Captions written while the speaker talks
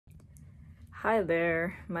Hi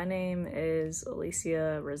there, my name is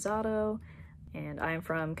Alicia Rosado, and I'm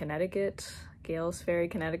from Connecticut, Gales Ferry,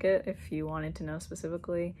 Connecticut, if you wanted to know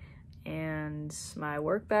specifically. And my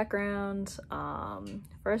work background,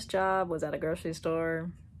 first job was at a grocery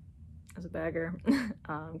store as a bagger,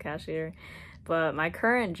 cashier. But my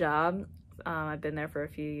current job, I've been there for a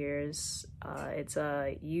few years. It's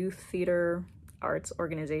a youth theater arts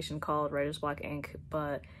organization called Writer's Block Inc.,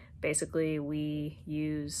 but basically we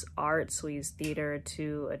use arts, we use theater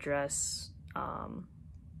to address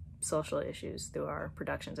social issues through our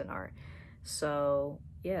productions and art. So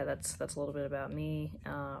yeah, that's a little bit about me.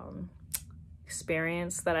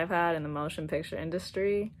 Experience that I've had in the motion picture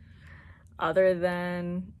industry, other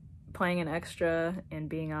than playing an extra and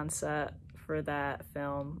being on set for that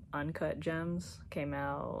film Uncut Gems, came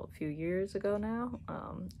out a few years ago now.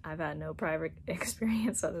 I've had no private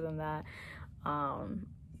experience other than that.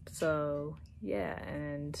 So yeah,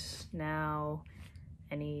 and now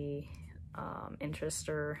any interest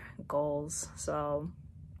or goals. So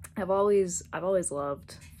I've always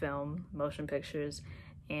loved film, motion pictures,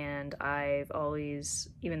 and I've always,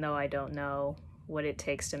 even though I don't know what it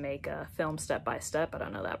takes to make a film step by step, I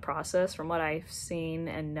don't know that process. From what I've seen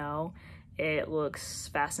and know, it looks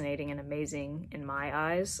fascinating and amazing in my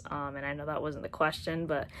eyes. And I know that wasn't the question,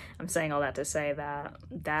 but I'm saying all that to say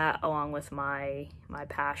that along with my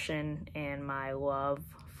passion and my love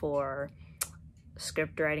for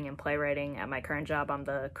script writing and playwriting, at my current job, I'm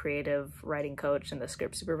the creative writing coach and the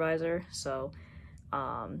script supervisor. So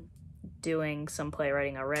doing some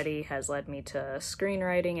playwriting already has led me to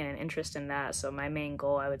screenwriting and an interest in that. So my main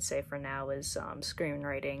goal, I would say for now, is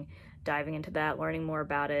screenwriting, diving into that, learning more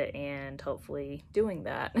about it, and hopefully doing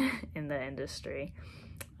that in the industry.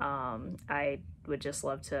 I would just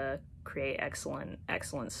love to create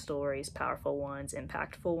excellent stories, powerful ones,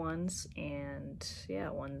 impactful ones, and yeah,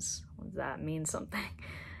 ones that mean something.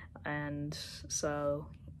 And so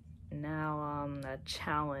now a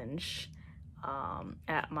challenge.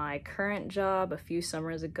 At my current job, a few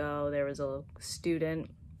summers ago, there was a student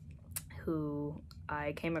who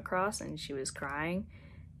I came across, and she was crying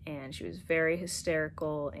and she was very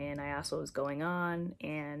hysterical, and I asked what was going on,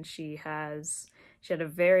 and she had a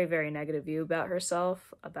very negative view about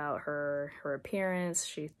herself, about her appearance.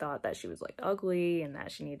 She thought that she was like ugly and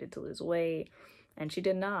that she needed to lose weight, and she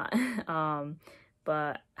did not.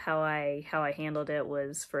 But how I handled it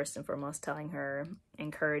was, first and foremost, telling her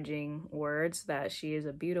encouraging words that she is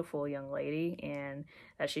a beautiful young lady and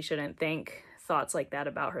that she shouldn't think thoughts like that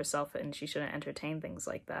about herself, and she shouldn't entertain things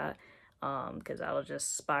like that, because that'll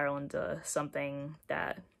just spiral into something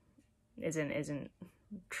that isn't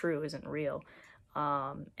true, isn't real.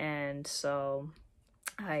 And so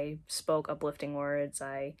I spoke uplifting words.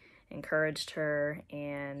 I encouraged her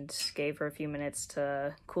and gave her a few minutes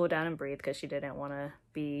to cool down and breathe, because she didn't want to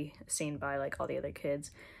be seen by like all the other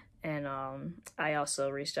kids. And I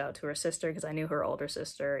also reached out to her sister, because I knew her older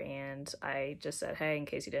sister, and I just said, hey, in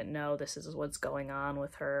case you didn't know, this is what's going on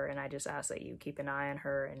with her, and I just ask that you keep an eye on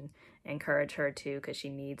her and encourage her too, because she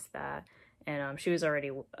needs that. And she was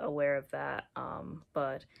already aware of that,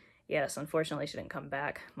 but yes, unfortunately she didn't come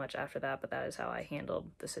back much after that, but that is how I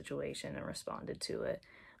handled the situation and responded to it.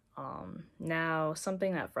 Now,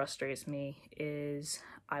 something that frustrates me is,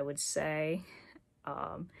 I would say,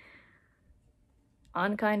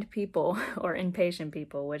 unkind people or impatient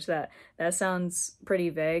people, which that sounds pretty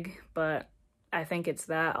vague, but I think it's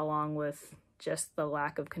that, along with just the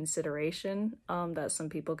lack of consideration that some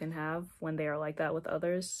people can have when they are like that with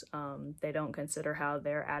others. They don't consider how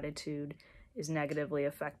their attitude is negatively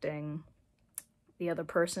affecting the other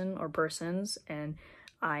person or persons, and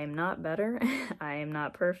I am not better. I am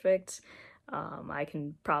not perfect. I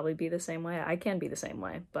can probably be the same way. I can be the same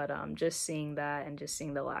way, but just seeing that and just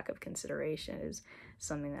seeing the lack of consideration is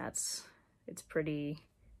something it's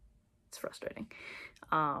frustrating.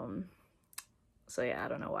 So yeah, I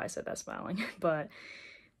don't know why I said that smiling, but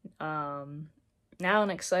now an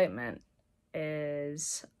excitement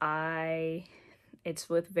is it's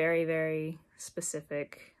with very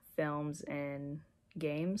specific films and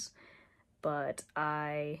games, but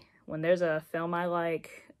when there's a film I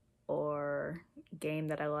like or game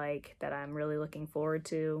that I like that I'm really looking forward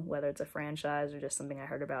to, whether it's a franchise or just something I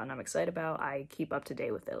heard about and I'm excited about, I keep up to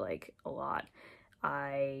date with it like a lot.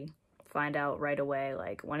 I find out right away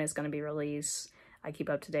like when it's going to be released. I keep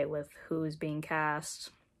up to date with who's being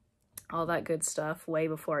cast, all that good stuff way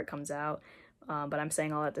before it comes out. But I'm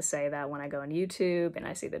saying all that to say that when I go on YouTube and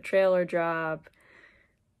I see the trailer drop,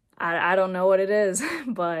 I don't know what it is,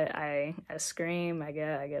 but I scream, I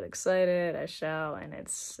get excited, I shout, and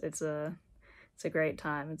it's a it's a great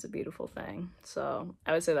time. It's a beautiful thing. So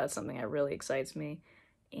I would say that's something that really excites me.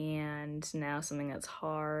 And now something that's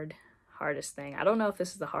hardest thing. I don't know if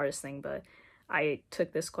this is the hardest thing, but I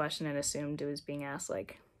took this question and assumed it was being asked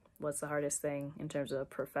like, what's the hardest thing in terms of a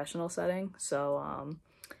professional setting? So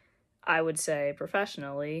I would say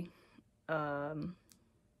professionally,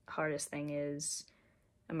 hardest thing is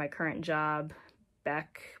in my current job.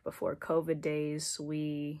 Back before COVID days,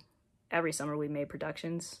 every summer we made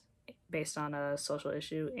productions based on a social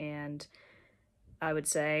issue, and I would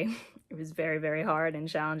say it was very, very hard and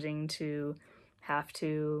challenging to have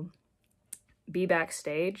to be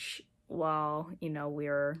backstage while, we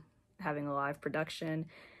were having a live production,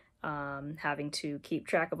 having to keep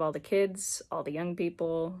track of all the kids, all the young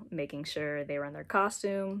people, making sure they were in their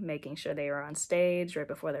costume, making sure they were on stage right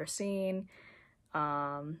before their scene.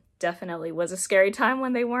 Definitely was a scary time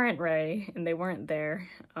when they weren't ready and they weren't there.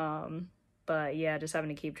 But yeah, just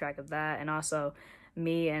having to keep track of that. And also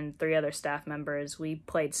me and 3 other staff members, we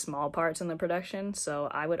played small parts in the production. So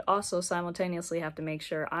I would also simultaneously have to make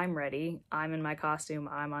sure I'm ready. I'm in my costume,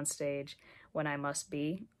 I'm on stage when I must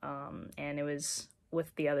be. And it was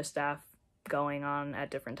with the other staff going on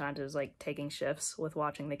at different times. It was like taking shifts with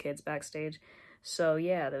watching the kids backstage. So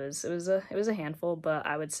yeah, it was a handful, but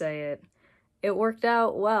I would say it worked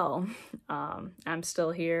out well. I'm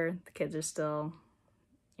still here. The kids are still,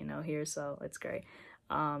 here, so it's great.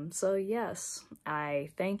 So yes, I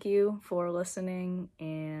thank you for listening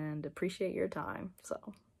and appreciate your time. So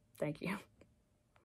thank you.